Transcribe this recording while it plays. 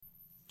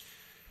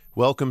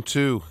Welcome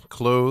to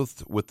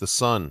Clothed with the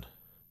Sun,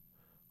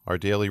 our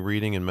daily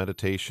reading and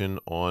meditation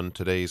on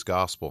today's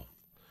Gospel.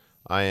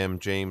 I am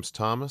James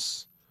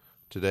Thomas.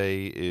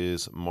 Today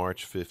is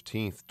March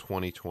 15th,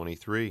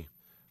 2023,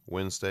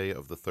 Wednesday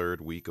of the third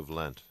week of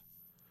Lent.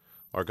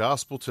 Our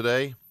Gospel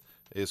today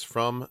is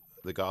from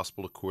the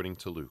Gospel according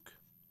to Luke.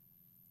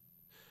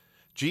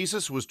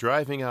 Jesus was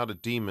driving out a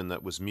demon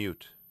that was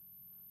mute,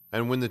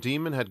 and when the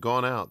demon had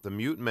gone out, the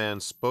mute man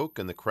spoke,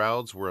 and the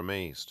crowds were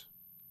amazed.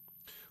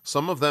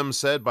 Some of them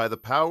said, "By the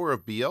power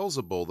of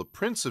Beelzebul, the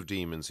prince of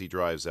demons, he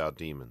drives out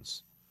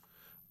demons."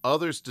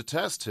 Others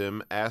detest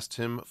him, asked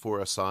him for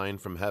a sign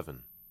from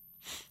heaven.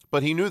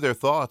 But he knew their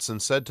thoughts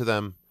and said to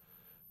them,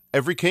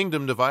 "Every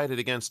kingdom divided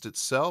against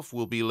itself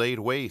will be laid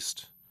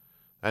waste,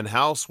 and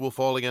house will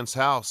fall against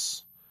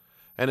house.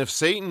 And if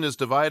Satan is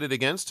divided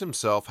against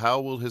himself,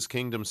 how will his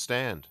kingdom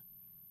stand?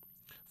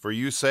 For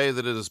you say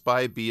that it is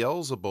by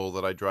Beelzebul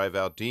that I drive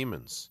out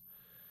demons.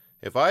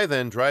 If I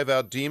then drive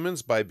out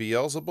demons by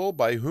Beelzebul,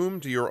 by whom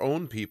do your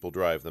own people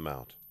drive them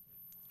out?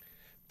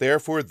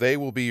 Therefore they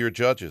will be your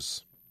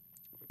judges.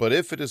 But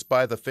if it is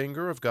by the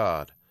finger of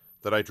God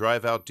that I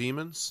drive out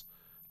demons,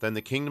 then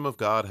the kingdom of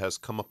God has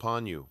come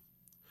upon you.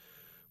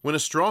 When a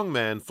strong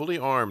man, fully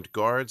armed,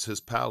 guards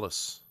his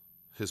palace,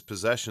 his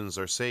possessions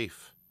are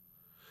safe.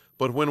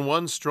 But when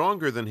one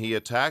stronger than he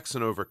attacks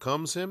and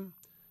overcomes him,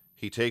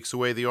 he takes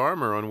away the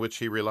armor on which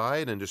he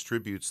relied and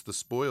distributes the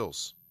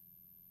spoils.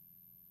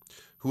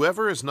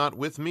 Whoever is not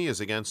with me is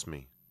against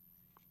me,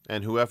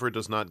 and whoever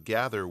does not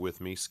gather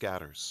with me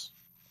scatters."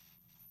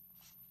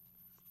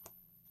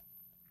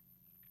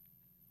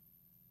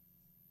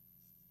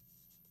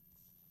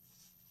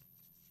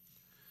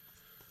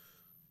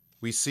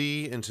 We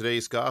see in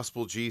today's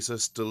gospel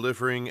Jesus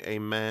delivering a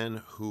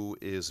man who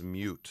is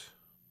mute.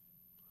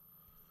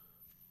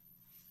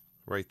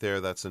 Right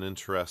there, that's an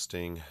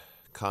interesting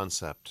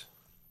concept.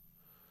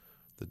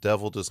 The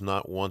devil does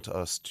not want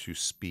us to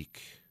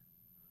speak.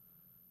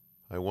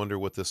 I wonder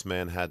what this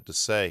man had to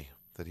say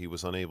that he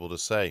was unable to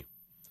say.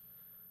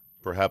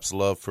 Perhaps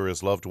love for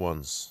his loved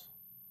ones.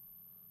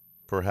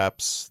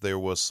 Perhaps there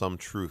was some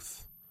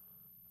truth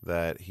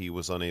that he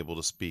was unable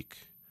to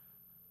speak.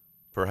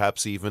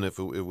 Perhaps even if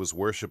it was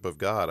worship of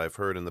God. I've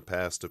heard in the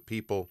past of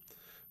people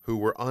who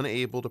were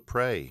unable to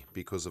pray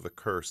because of a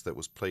curse that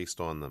was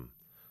placed on them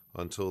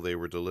until they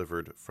were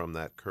delivered from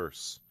that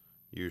curse,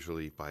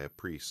 usually by a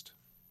priest.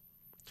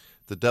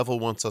 The devil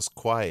wants us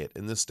quiet.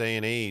 In this day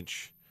and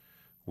age,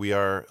 we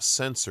are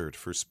censored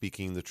for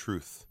speaking the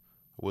truth.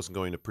 I wasn't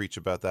going to preach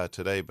about that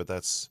today, but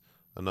that's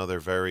another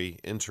very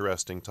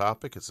interesting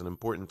topic. It's an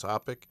important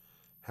topic,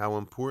 how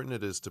important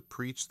it is to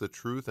preach the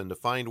truth and to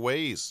find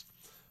ways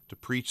to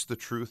preach the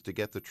truth, to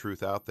get the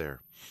truth out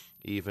there,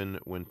 even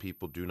when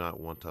people do not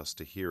want us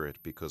to hear it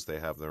because they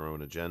have their own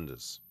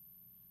agendas.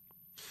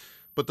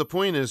 But the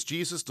point is,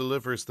 Jesus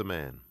delivers the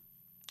man.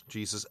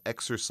 Jesus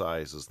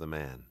exorcises the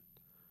man.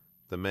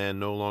 The man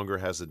no longer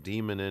has a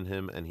demon in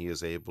him, and he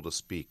is able to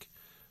speak.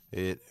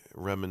 It's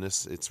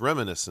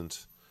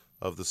reminiscent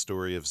of the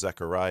story of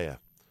Zechariah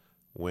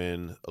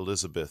when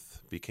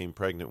Elizabeth became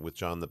pregnant with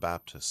John the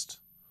Baptist,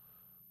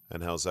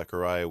 and how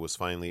Zechariah was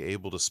finally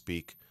able to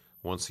speak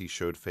once he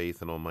showed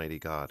faith in Almighty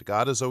God.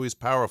 God is always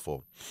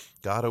powerful.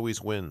 God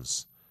always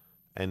wins.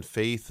 And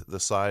faith the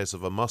size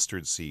of a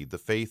mustard seed, the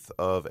faith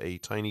of a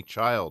tiny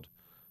child,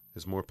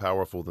 is more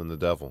powerful than the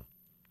devil.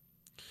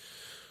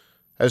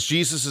 As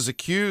Jesus is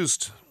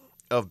accused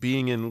of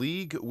being in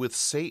league with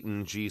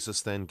Satan,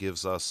 Jesus then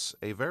gives us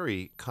a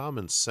very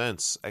common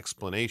sense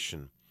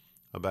explanation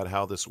about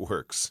how this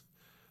works.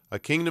 A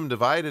kingdom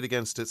divided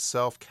against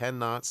itself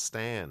cannot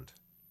stand.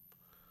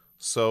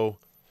 So,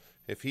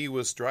 if he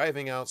was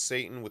driving out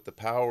Satan with the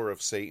power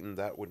of Satan,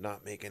 that would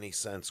not make any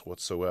sense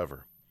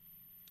whatsoever.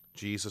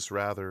 Jesus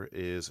rather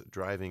is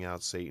driving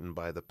out Satan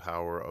by the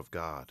power of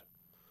God.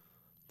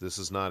 This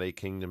is not a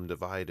kingdom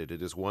divided.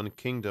 It is one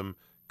kingdom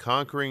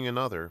conquering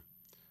another.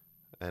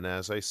 And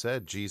as I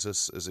said,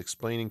 Jesus is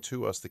explaining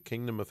to us the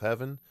kingdom of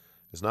heaven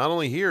is not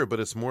only here, but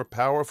it's more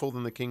powerful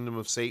than the kingdom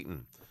of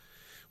Satan.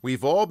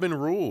 We've all been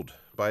ruled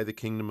by the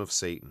kingdom of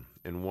Satan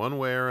in one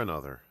way or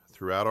another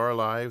throughout our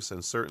lives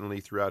and certainly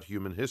throughout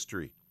human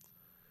history.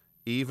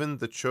 Even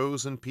the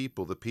chosen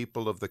people, the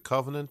people of the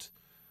covenant,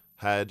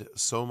 had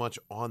so much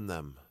on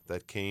them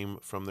that came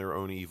from their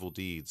own evil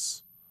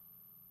deeds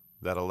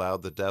that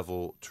allowed the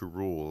devil to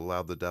rule,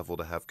 allowed the devil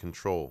to have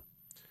control.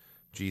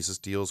 Jesus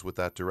deals with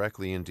that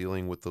directly in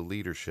dealing with the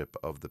leadership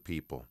of the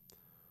people.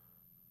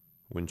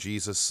 When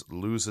Jesus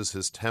loses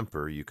his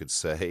temper, you could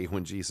say,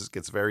 when Jesus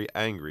gets very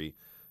angry,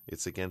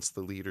 it's against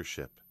the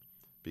leadership,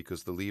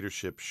 because the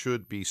leadership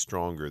should be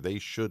stronger. They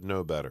should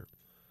know better.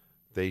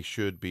 They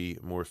should be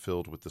more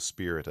filled with the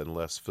Spirit and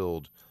less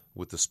filled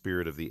with the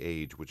spirit of the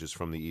age, which is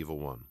from the evil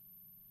one.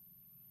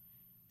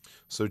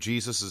 So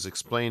Jesus is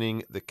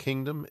explaining the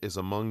kingdom is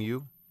among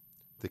you.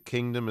 The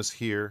kingdom is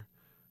here.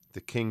 The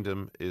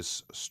kingdom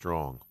is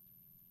strong.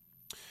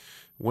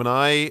 When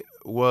I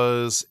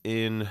was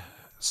in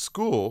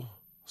school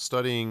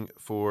studying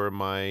for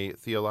my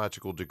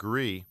theological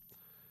degree,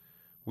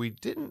 we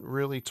didn't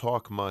really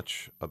talk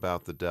much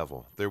about the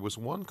devil. There was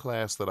one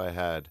class that I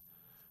had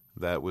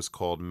that was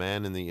called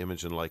Man in the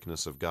Image and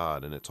Likeness of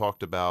God, and it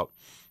talked about,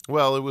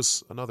 well, it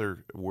was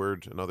another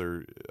word,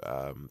 another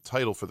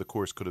title for the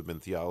course could have been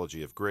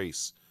Theology of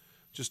Grace.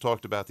 Just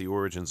talked about the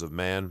origins of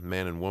man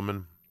and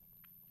woman.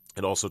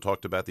 It also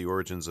talked about the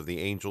origins of the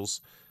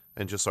angels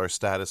and just our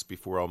status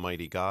before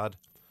Almighty God,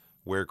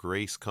 where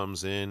grace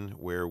comes in,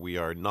 where we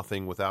are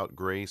nothing without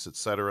grace,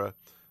 etc.,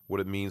 what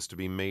it means to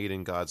be made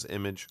in God's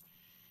image.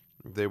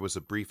 There was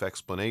a brief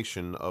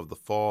explanation of the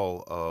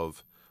fall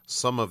of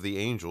some of the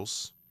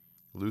angels,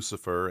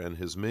 Lucifer and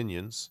his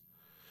minions.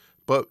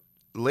 But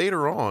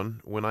later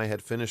on, when I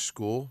had finished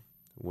school,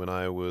 when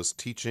I was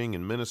teaching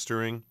and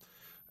ministering,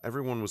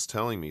 everyone was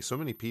telling me, so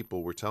many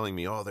people were telling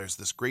me, oh, there's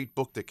this great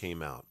book that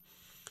came out.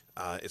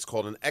 It's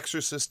called An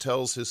Exorcist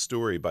Tells His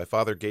Story by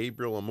Father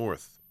Gabriel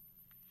Amorth.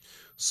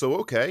 So,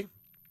 okay,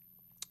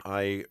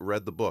 I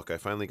read the book. I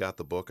finally got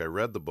the book. I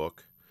read the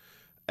book.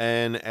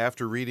 And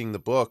after reading the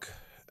book,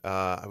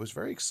 I was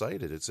very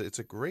excited. It's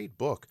a great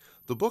book.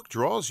 The book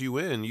draws you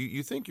in.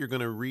 You think you're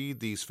going to read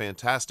these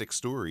fantastic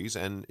stories,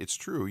 and it's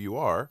true, you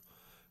are.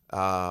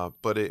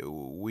 But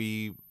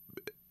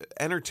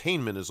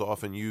entertainment is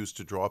often used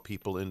to draw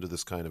people into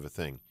this kind of a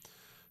thing.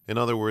 In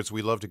other words,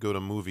 we love to go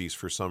to movies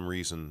for some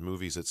reason,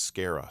 movies that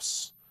scare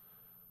us.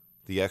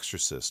 The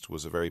Exorcist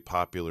was a very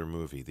popular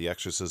movie. The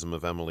Exorcism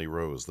of Emily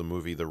Rose, the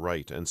movie The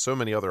Rite, and so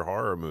many other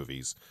horror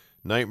movies.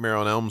 Nightmare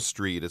on Elm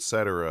Street,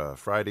 etc.,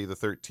 Friday the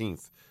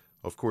 13th.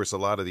 Of course, a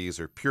lot of these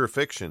are pure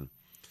fiction,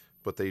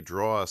 but they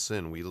draw us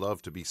in. We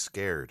love to be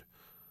scared.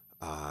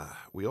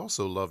 We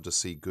also love to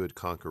see good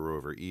conquer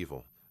over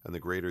evil. And the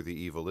greater the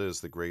evil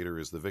is, the greater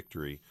is the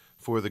victory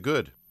for the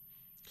good.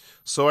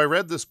 So I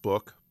read this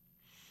book,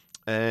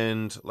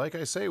 and like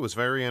I say, it was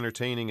very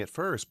entertaining at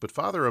first. But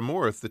Father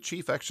Amorth, the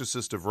chief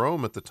exorcist of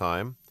Rome at the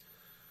time,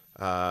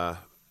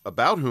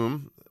 about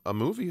whom a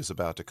movie is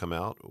about to come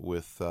out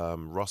with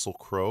Russell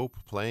Crowe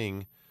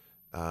playing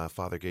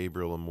Father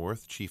Gabriel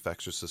Amorth, chief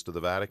exorcist of the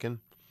Vatican.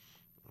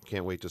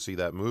 Can't wait to see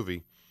that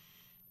movie.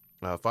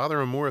 Father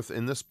Amorth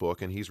in this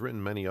book, and he's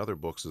written many other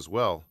books as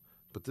well,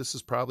 but this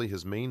is probably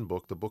his main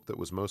book, the book that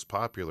was most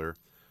popular,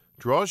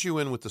 draws you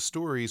in with the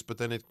stories, but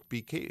then it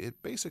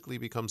basically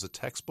becomes a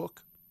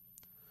textbook.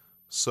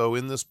 So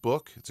in this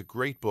book, it's a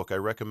great book. I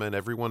recommend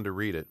everyone to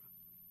read it.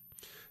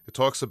 It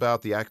talks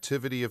about the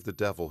activity of the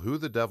devil, who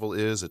the devil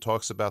is. It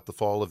talks about the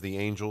fall of the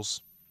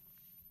angels.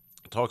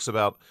 It talks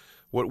about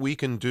what we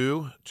can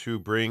do to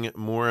bring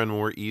more and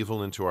more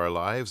evil into our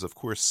lives. Of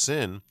course,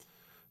 sin,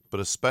 but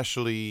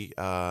especially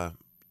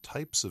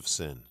types of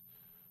sin.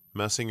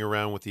 Messing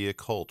around with the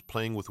occult,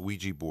 playing with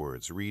Ouija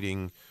boards,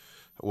 reading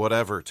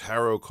whatever,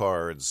 tarot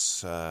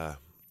cards,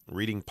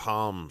 reading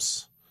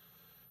palms,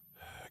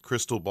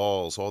 crystal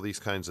balls, all these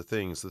kinds of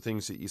things, the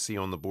things that you see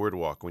on the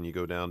boardwalk when you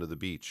go down to the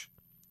beach.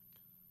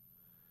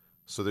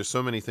 So there's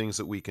so many things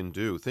that we can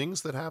do,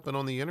 things that happen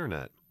on the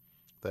internet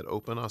that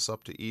open us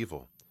up to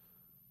evil.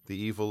 The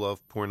evil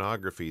of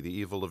pornography, the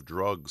evil of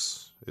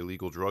drugs,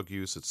 illegal drug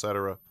use,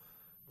 etc.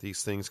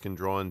 These things can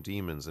draw in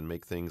demons and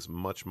make things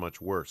much, much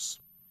worse.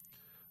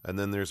 And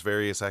then there's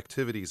various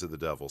activities of the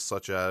devil,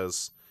 such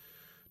as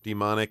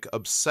demonic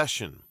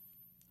obsession,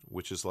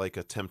 which is like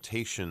a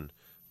temptation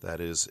that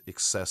is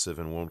excessive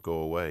and won't go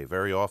away.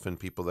 Very often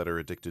people that are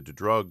addicted to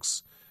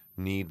drugs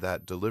need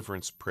that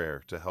deliverance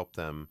prayer to help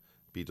them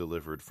be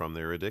delivered from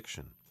their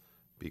addiction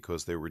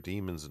because there were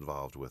demons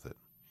involved with it.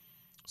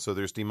 So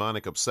there's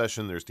demonic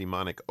obsession, there's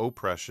demonic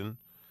oppression.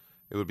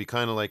 It would be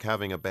kind of like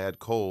having a bad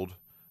cold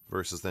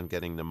versus then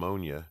getting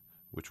pneumonia,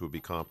 which would be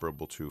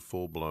comparable to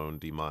full-blown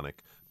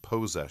demonic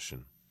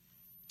possession.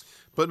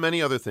 But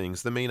many other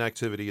things. The main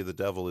activity of the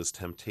devil is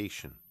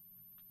temptation.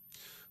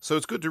 So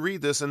it's good to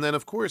read this, and then,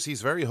 of course,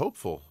 he's very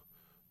hopeful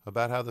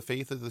about how the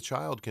faith of the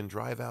child can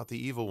drive out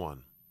the evil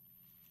one.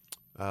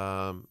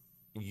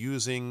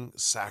 Using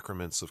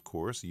sacraments, of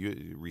course.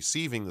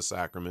 Receiving the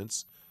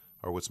sacraments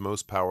are what's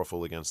most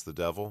powerful against the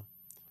devil.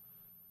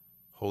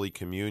 Holy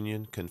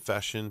Communion,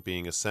 confession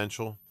being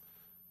essential.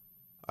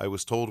 I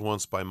was told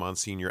once by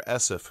Monsignor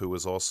Esif, who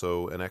was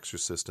also an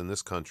exorcist in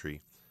this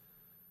country,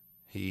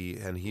 he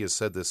has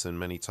said this in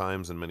many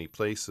times and many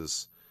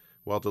places,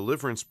 while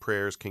deliverance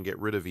prayers can get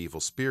rid of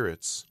evil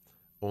spirits,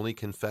 only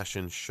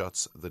confession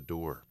shuts the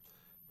door,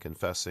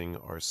 confessing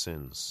our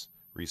sins,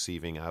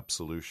 receiving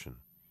absolution.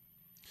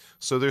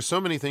 So there's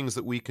so many things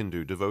that we can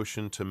do.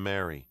 Devotion to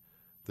Mary.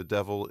 The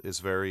devil is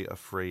very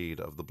afraid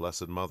of the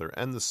Blessed Mother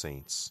and the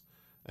saints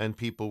and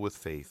people with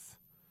faith.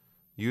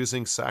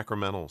 Using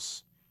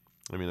sacramentals.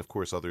 I mean, of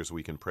course, others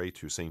we can pray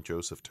to. St.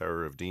 Joseph,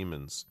 terror of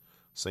demons.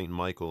 St.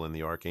 Michael and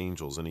the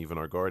archangels, and even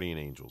our guardian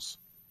angels.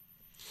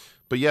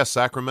 But yes,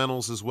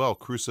 sacramentals as well.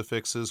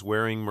 Crucifixes,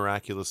 wearing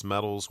miraculous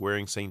medals,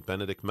 wearing St.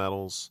 Benedict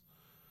medals.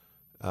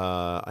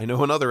 I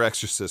know another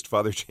exorcist,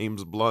 Father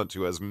James Blunt,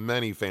 who has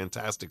many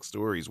fantastic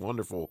stories,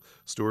 wonderful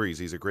stories.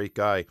 He's a great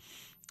guy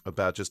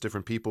about just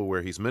different people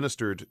where he's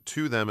ministered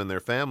to them and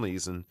their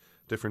families and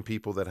different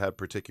people that had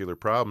particular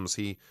problems.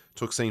 He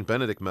took St.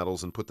 Benedict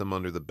medals and put them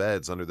under the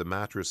beds, under the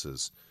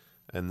mattresses,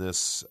 and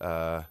this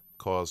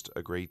caused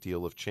a great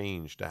deal of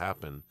change to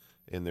happen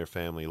in their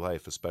family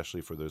life,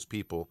 especially for those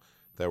people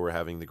that were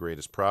having the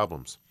greatest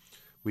problems.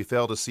 We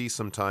fail to see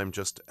sometimes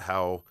just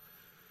how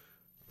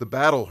the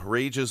battle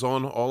rages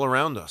on all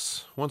around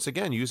us. Once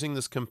again, using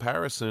this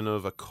comparison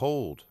of a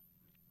cold,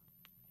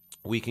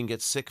 we can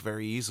get sick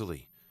very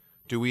easily.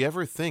 Do we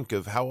ever think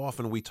of how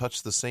often we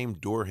touch the same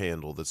door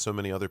handle that so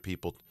many other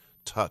people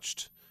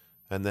touched,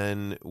 and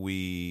then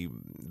we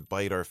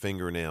bite our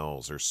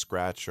fingernails or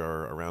scratch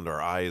around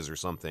our eyes or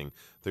something?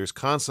 There's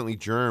constantly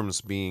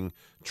germs being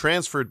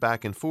transferred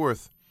back and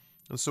forth.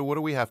 And so what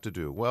do we have to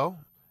do? Well,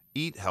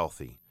 eat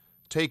healthy,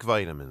 take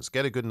vitamins,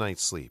 get a good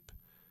night's sleep.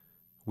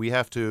 We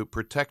have to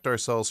protect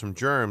ourselves from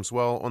germs.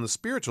 Well, on the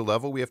spiritual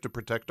level, we have to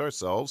protect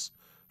ourselves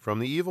from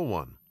the evil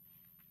one.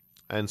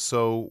 And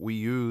so we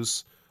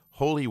use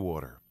holy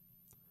water.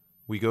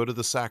 We go to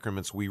the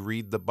sacraments. We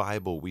read the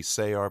Bible. We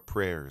say our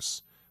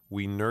prayers.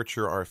 We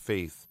nurture our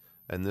faith,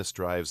 and this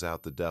drives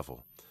out the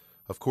devil.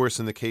 Of course,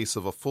 in the case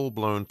of a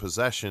full-blown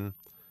possession,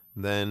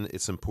 then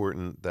it's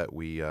important that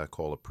we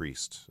call a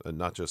priest.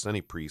 Not just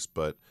any priest,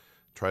 but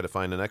try to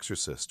find an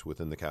exorcist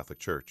within the Catholic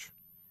Church.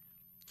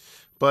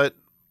 But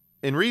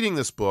in reading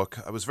this book,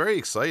 I was very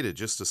excited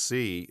just to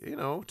see,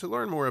 to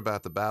learn more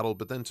about the battle,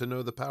 but then to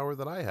know the power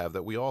that I have,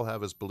 that we all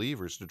have as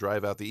believers to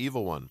drive out the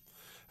evil one.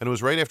 And it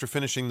was right after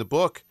finishing the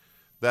book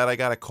that I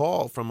got a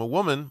call from a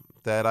woman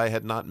that I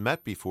had not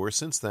met before.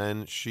 Since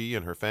then, she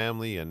and her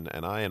family and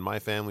I and my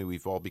family,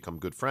 we've all become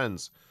good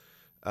friends.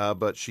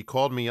 But she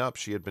called me up.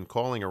 She had been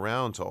calling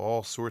around to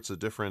all sorts of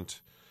different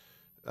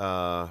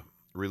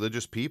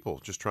religious people,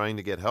 just trying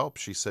to get help.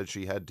 She said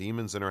she had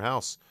demons in her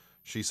house.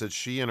 She said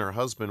she and her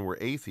husband were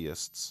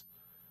atheists,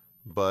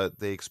 but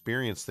they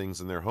experienced things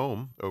in their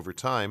home over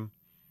time.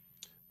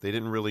 They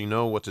didn't really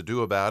know what to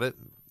do about it,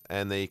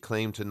 and they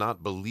claimed to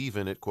not believe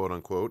in it, quote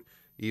unquote,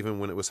 even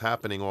when it was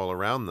happening all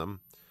around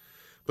them.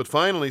 But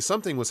finally,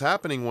 something was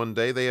happening one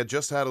day. They had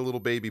just had a little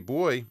baby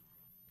boy,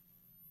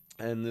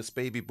 and this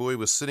baby boy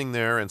was sitting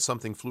there, and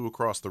something flew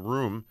across the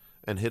room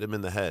and hit him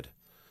in the head.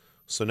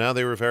 So now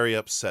they were very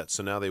upset.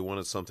 So now they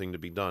wanted something to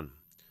be done.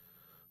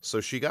 So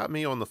she got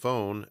me on the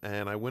phone,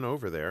 and I went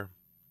over there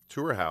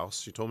to her house.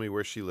 She told me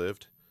where she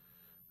lived,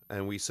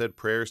 and we said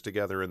prayers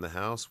together in the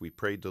house. We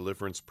prayed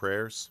deliverance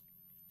prayers.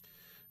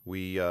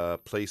 We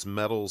placed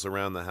medals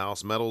around the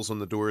house, medals on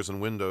the doors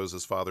and windows,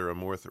 as Father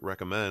Amorth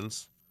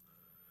recommends.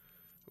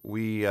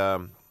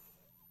 I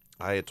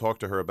had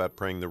talked to her about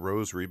praying the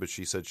rosary, but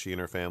she said she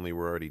and her family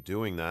were already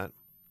doing that.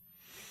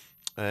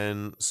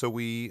 And so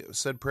we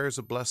said prayers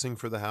of blessing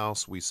for the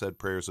house. We said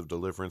prayers of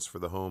deliverance for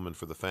the home and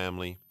for the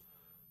family.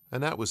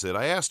 And that was it.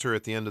 I asked her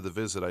at the end of the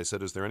visit, I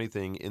said, is there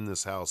anything in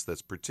this house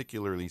that's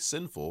particularly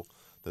sinful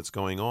that's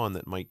going on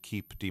that might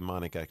keep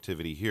demonic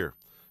activity here?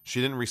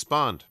 She didn't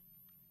respond.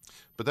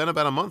 But then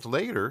about a month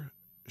later,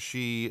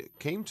 she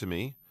came to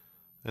me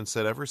and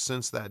said, ever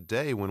since that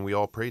day when we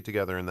all prayed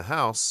together in the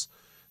house,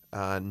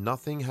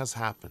 nothing has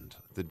happened.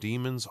 The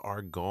demons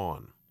are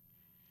gone.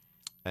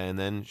 And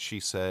then she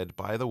said,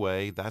 by the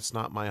way, that's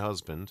not my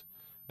husband.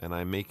 And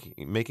I'm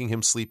making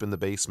him sleep in the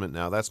basement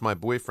now. That's my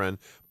boyfriend,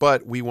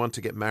 but we want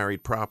to get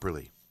married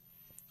properly.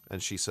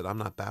 And she said, I'm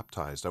not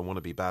baptized. I want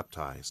to be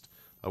baptized.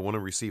 I want to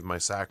receive my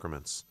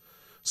sacraments.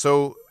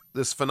 So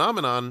this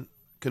phenomenon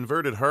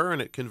converted her,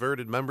 and it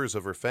converted members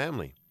of her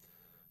family.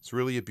 It's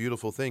really a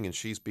beautiful thing, and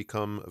she's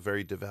become a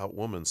very devout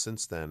woman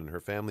since then, and her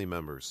family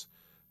members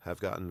have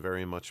gotten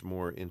very much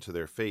more into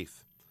their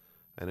faith.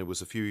 And it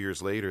was a few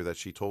years later that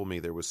she told me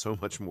there was so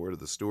much more to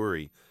the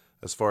story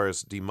as far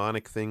as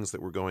demonic things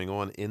that were going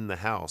on in the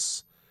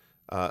house,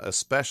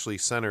 especially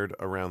centered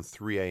around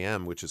 3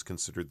 a.m., which is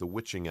considered the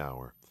witching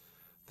hour.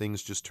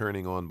 Things just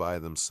turning on by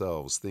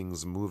themselves,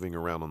 things moving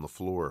around on the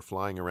floor,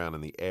 flying around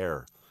in the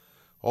air,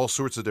 all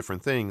sorts of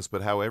different things,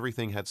 but how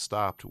everything had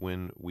stopped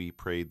when we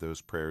prayed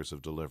those prayers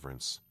of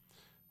deliverance,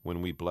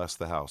 when we blessed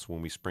the house,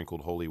 when we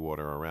sprinkled holy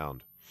water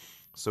around.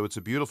 So it's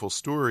a beautiful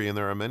story, and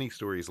there are many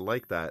stories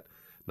like that,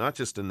 not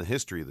just in the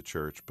history of the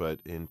church,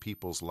 but in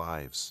people's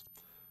lives.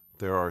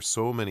 There are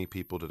so many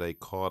people today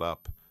caught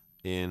up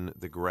in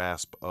the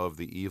grasp of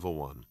the evil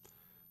one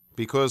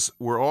because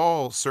we're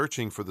all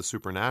searching for the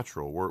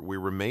supernatural. We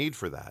were made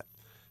for that.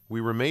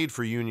 We were made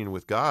for union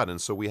with God,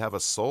 and so we have a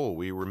soul.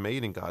 We were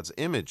made in God's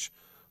image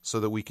so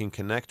that we can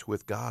connect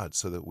with God,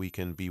 so that we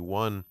can be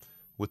one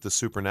with the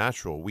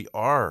supernatural. We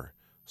are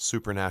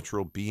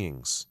supernatural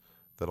beings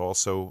that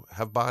also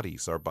have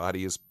bodies. Our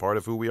body is part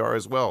of who we are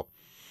as well.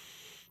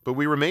 But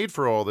we were made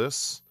for all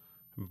this.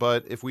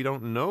 But if we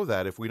don't know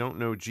that, if we don't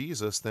know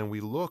Jesus, then we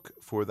look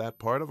for that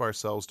part of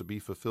ourselves to be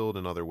fulfilled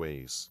in other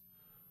ways.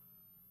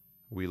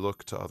 We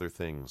look to other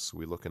things.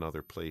 We look in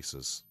other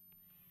places.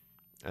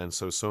 And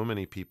so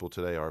many people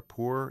today are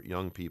poor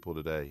young people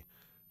today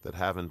that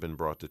haven't been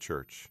brought to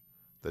church,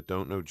 that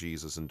don't know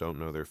Jesus and don't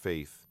know their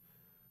faith.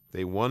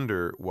 They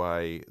wonder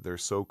why they're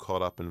so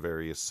caught up in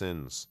various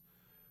sins.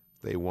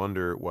 They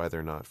wonder why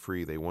they're not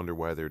free. They wonder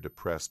why they're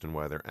depressed and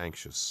why they're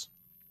anxious.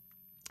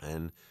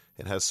 And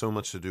it has so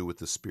much to do with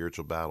the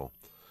spiritual battle.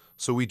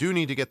 So we do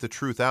need to get the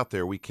truth out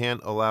there. We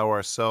can't allow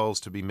ourselves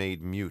to be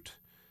made mute.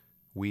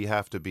 We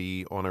have to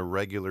be on a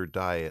regular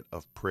diet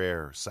of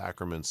prayer,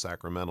 sacraments,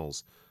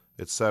 sacramentals,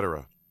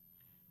 etc.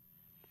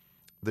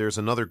 There's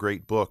another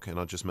great book, and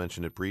I'll just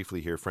mention it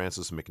briefly here,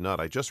 Francis McNutt.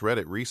 I just read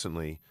it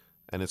recently,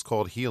 and it's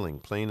called Healing,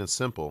 Plain and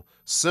Simple.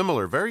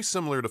 Similar, very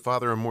similar to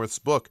Father Amorth's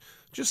book,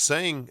 just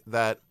saying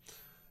that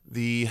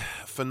the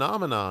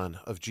phenomenon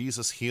of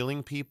Jesus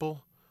healing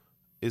people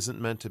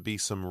isn't meant to be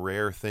some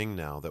rare thing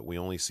now that we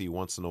only see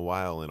once in a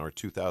while in our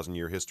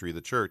 2,000-year history of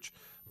the church.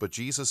 But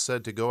Jesus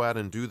said to go out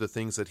and do the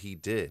things that he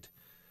did.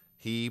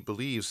 He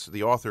believes,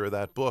 the author of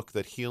that book,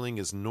 that healing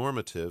is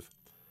normative,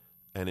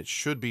 and it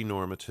should be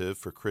normative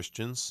for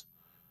Christians.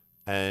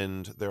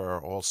 And there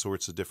are all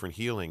sorts of different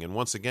healing. And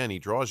once again, he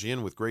draws you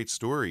in with great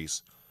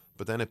stories,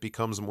 but then it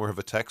becomes more of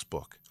a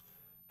textbook.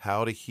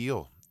 How to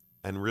heal.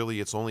 And really,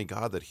 it's only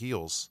God that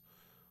heals.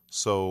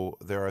 So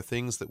there are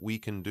things that we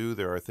can do,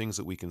 there are things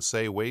that we can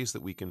say, ways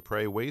that we can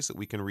pray, ways that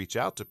we can reach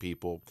out to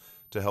people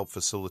to help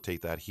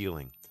facilitate that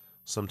healing.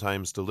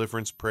 Sometimes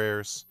deliverance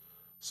prayers,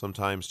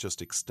 sometimes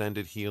just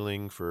extended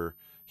healing for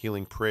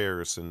healing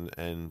prayers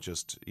and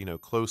just,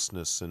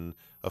 closeness and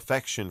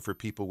affection for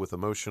people with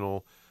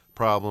emotional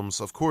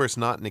problems. Of course,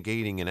 not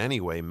negating in any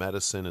way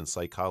medicine and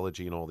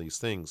psychology and all these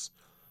things.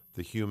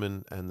 The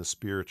human and the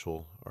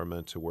spiritual are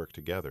meant to work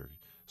together,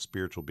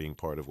 spiritual being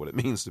part of what it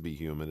means to be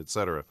human,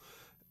 etc.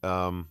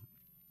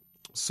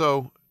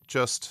 So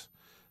just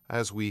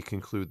as we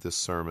conclude this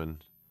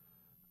sermon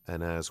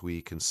and as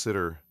we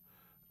consider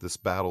this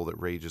battle that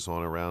rages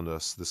on around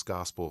us, this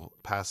gospel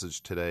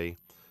passage today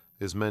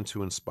is meant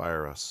to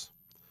inspire us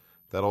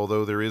that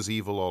although there is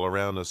evil all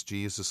around us,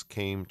 Jesus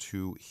came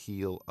to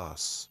heal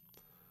us.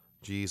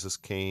 Jesus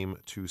came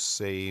to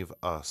save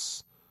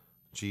us.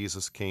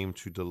 Jesus came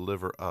to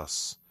deliver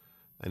us.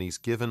 And he's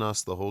given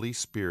us the Holy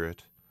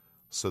Spirit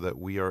so that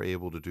we are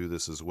able to do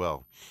this as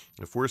well.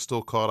 If we're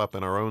still caught up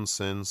in our own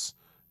sins,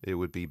 it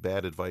would be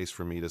bad advice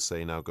for me to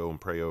say, now go and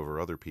pray over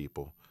other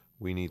people.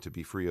 We need to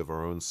be free of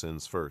our own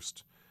sins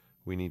first.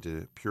 We need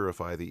to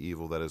purify the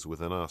evil that is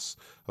within us.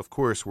 Of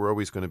course, we're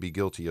always going to be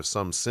guilty of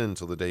some sin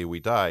till the day we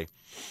die,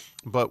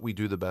 but we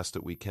do the best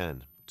that we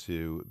can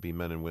to be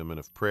men and women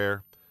of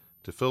prayer,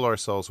 to fill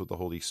ourselves with the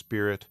Holy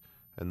Spirit,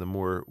 and the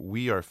more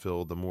we are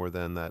filled, the more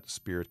then that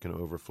Spirit can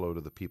overflow to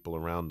the people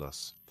around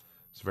us.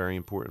 It's very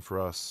important for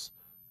us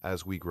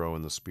as we grow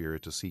in the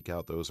Spirit to seek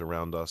out those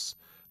around us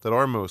that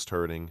are most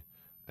hurting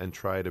and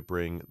try to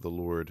bring the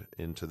Lord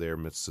into their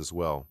midst as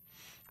well.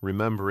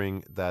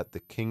 Remembering that the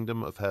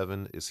kingdom of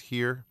heaven is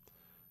here,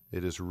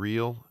 it is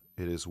real,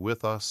 it is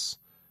with us,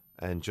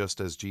 and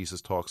just as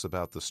Jesus talks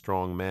about the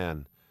strong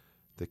man,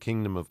 the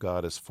kingdom of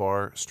God is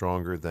far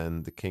stronger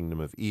than the kingdom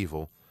of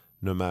evil,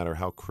 no matter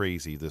how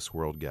crazy this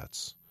world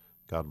gets.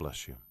 God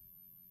bless you.